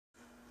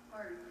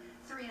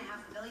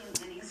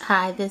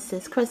Hi, this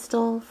is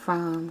Crystal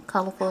from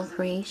Colorful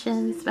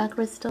Creations by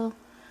Crystal.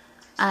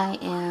 I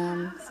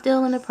am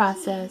still in the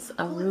process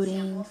of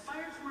rooting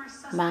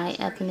my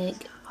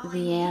ethnic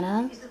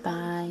Vienna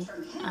by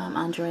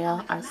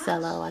Andrea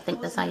Arcello. I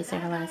think that's how you say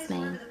her last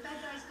name.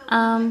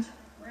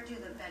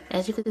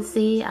 As you can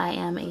see, I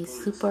am a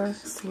super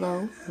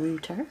slow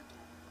rooter.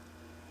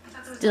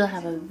 Still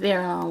have a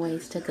very long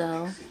ways to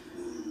go.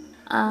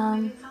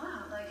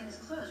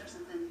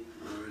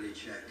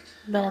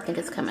 But I think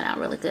it's coming out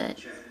really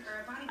good.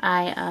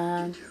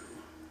 I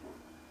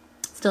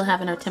still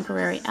having her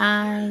temporary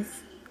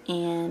eyes,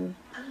 and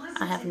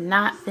I have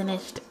not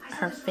finished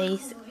her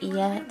face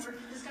yet.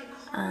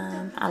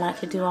 I like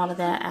to do all of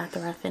that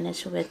after I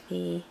finish with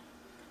the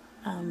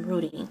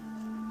rooting.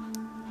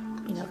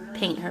 You know,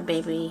 paint her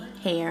baby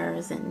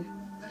hairs and,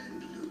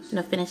 you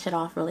know, finish it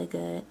off really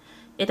good.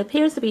 It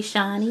appears to be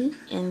shiny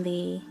in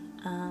the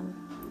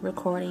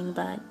recording,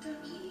 but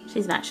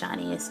she's not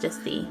shiny. It's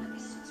just the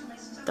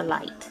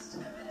light.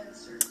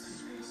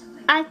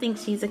 I think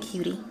she's a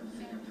cutie.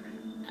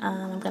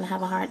 I'm going to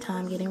have a hard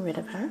time getting rid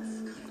of her.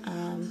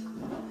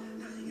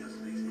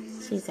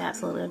 She's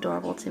absolutely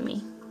adorable to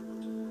me.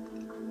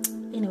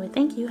 Anyway,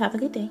 thank you. Have a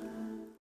good day.